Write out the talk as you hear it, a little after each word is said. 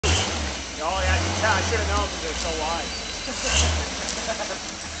Yeah, I should have known because they're so wide.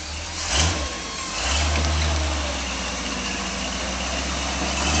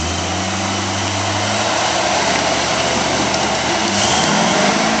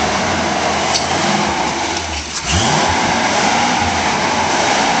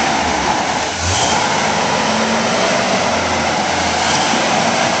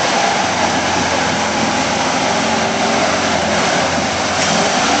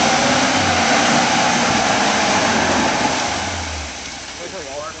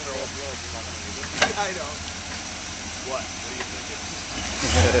 I know. What? What are you thinking?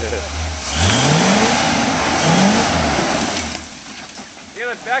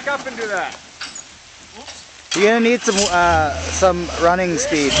 Caleb, back up and do that. Oops. You're gonna need some running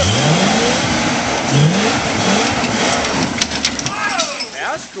speed.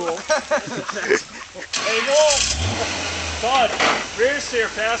 That's cool. Hey, go. Todd, rear steer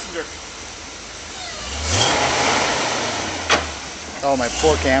passenger. Oh, my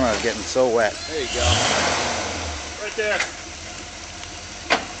poor camera is getting so wet. There you go. Right there.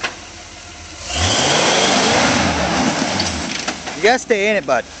 You gotta stay in it,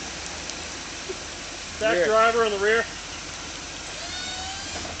 bud. Back driver in the rear.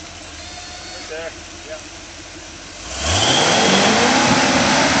 Right there. Yep.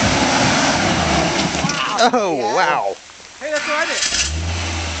 Wow. Oh, yeah. Wow. Hey, that's what I did.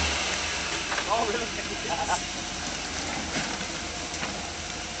 Oh, really?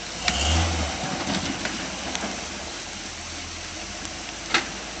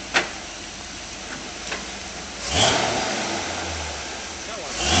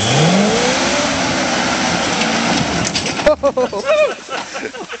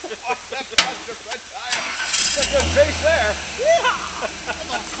 Good face there. Yeah. That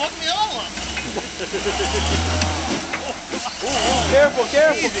gonna fuck me all up. Careful,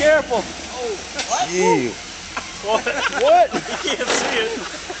 careful, careful. Oh, what? Gee. What? You can't see it.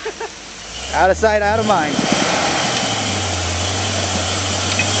 Out of sight, out of mind.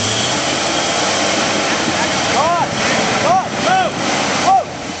 God! God! Move! Whoa!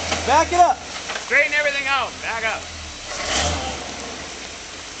 Back it up. Straighten everything out. Back up.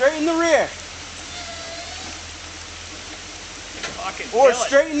 Straighten the rear. Fucking Or kill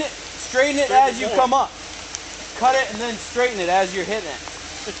it. straighten it as you come up. Cut it and then straighten it as you're hitting it.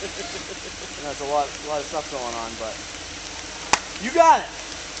 And that's a lot of stuff going on, but you got it.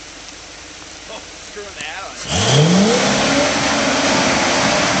 Oh, screwing the hat on.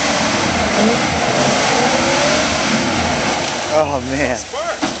 Oh, man.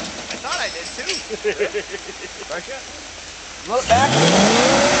 Spark. I thought I did too. Back up. Look back.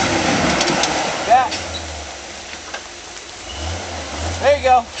 Back. There you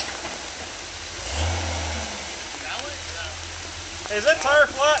go. Hey, is that tire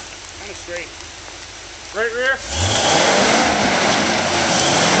flat? Kind of straight. Right rear?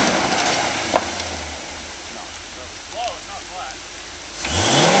 No. Whoa, it's not flat.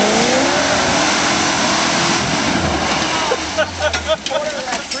 Corner of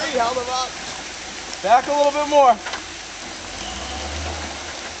that tree held him up. Back a little bit more.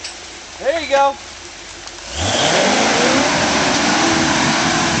 There you go.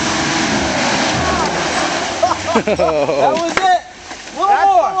 That was it. A little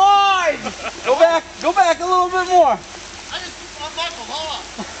more. Line. Go back a little bit more. I just unbuckled. Hold on.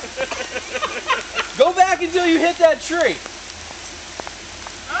 Go back until you hit that tree.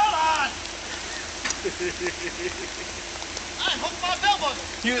 Hold on. I hooked my bell buckle.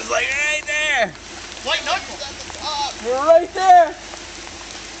 He was like right there. White knuckles at the top. You're right there.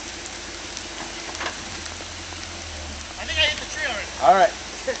 I think I hit the tree already. All right.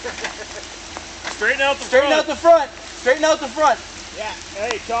 Straighten out the Straighten out the front. Straighten out the front. Yeah.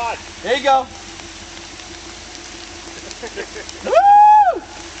 Hey, Todd. There you go. Woo!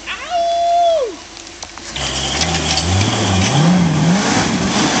 Ow!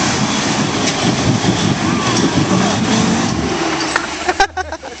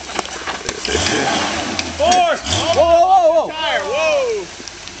 Forward! Whoa, whoa, whoa, whoa! Tire, whoa!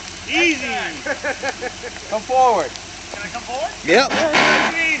 Easy! Come forward. Can I come forward? Yep.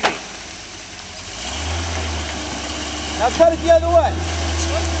 That's easy. Now cut it the other way.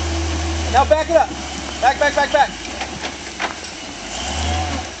 Now back it up. Back, back, back, back.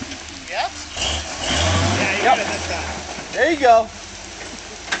 Yep. Yeah, you Yep. got it this time. There you go.